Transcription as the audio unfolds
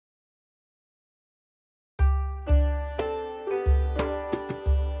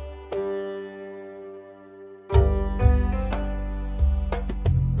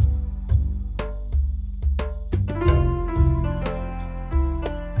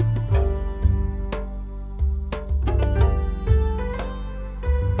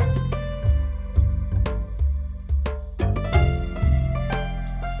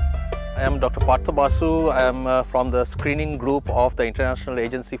Dr. Partha Basu. I am from the Screening Group of the International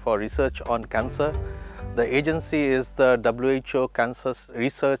Agency for Research on Cancer. The agency is the WHO Cancer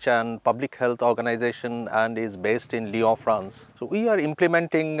Research and Public Health Organization and is based in Lyon, France. So we are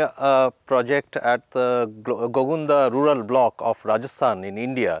implementing a project at the Gogunda rural block of Rajasthan in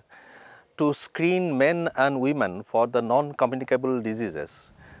India to screen men and women for the non-communicable diseases.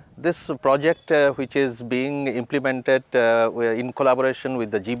 This project which is being implemented in collaboration with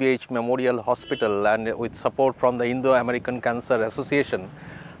the GBH Memorial Hospital and with support from the Indo-American Cancer Association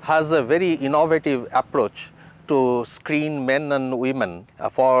has a very innovative approach to screen men and women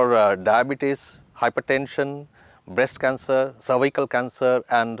for diabetes, hypertension, breast cancer, cervical cancer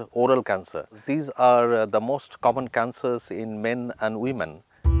and oral cancer. These are the most common cancers in men and women.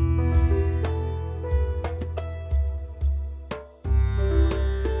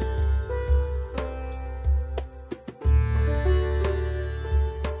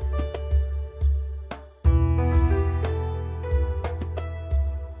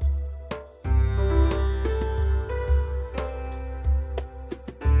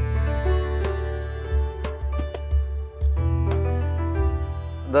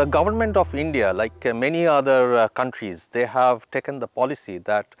 The government of India, like many other countries, they have taken the policy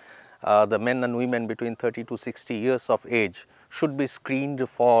that the men and women between 30 to 60 years of age should be screened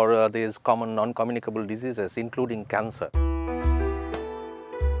for these common non-communicable diseases, including cancer.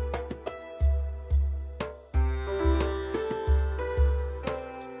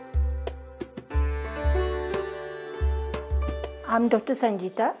 I'm Dr.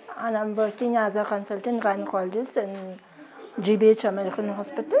 Sangeeta and I'm working as a consultant gynecologist in GBH American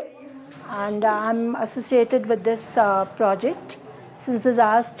Hospital, and I'm associated with this project since the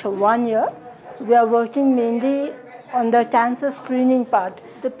last 1 year. We are working mainly on the cancer screening part.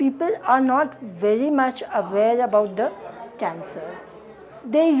 The people are not very much aware about the cancer.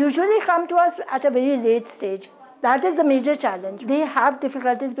 They usually come to us at a very late stage. That is the major challenge. They have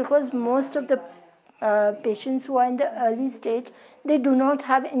difficulties because most of the patients who are in the early stage, they do not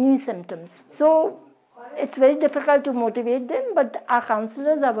have any symptoms. So it's very difficult to motivate them, but our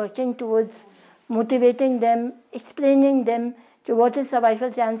counselors are working towards motivating them, explaining them what is cervical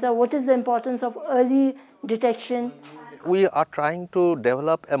cancer, what is the importance of early detection. We are trying to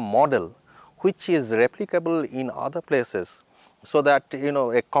develop a model which is replicable in other places so that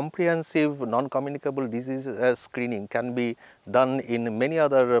a comprehensive non-communicable disease screening can be done in many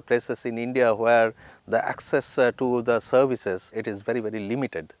other places in India where the access to the services, it is very, very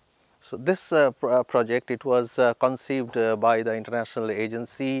limited. So this project, it was conceived by the International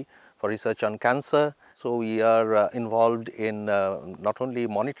Agency for Research on Cancer. So we are involved in not only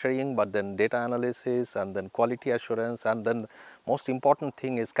monitoring but then data analysis and then quality assurance, and then most important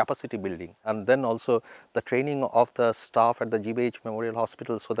thing is capacity building, and then also the training of the staff at the GBH Memorial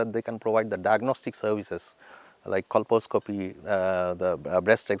Hospital so that they can provide the diagnostic services like colposcopy, the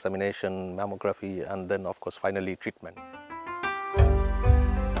breast examination, mammography, and then of course finally treatment.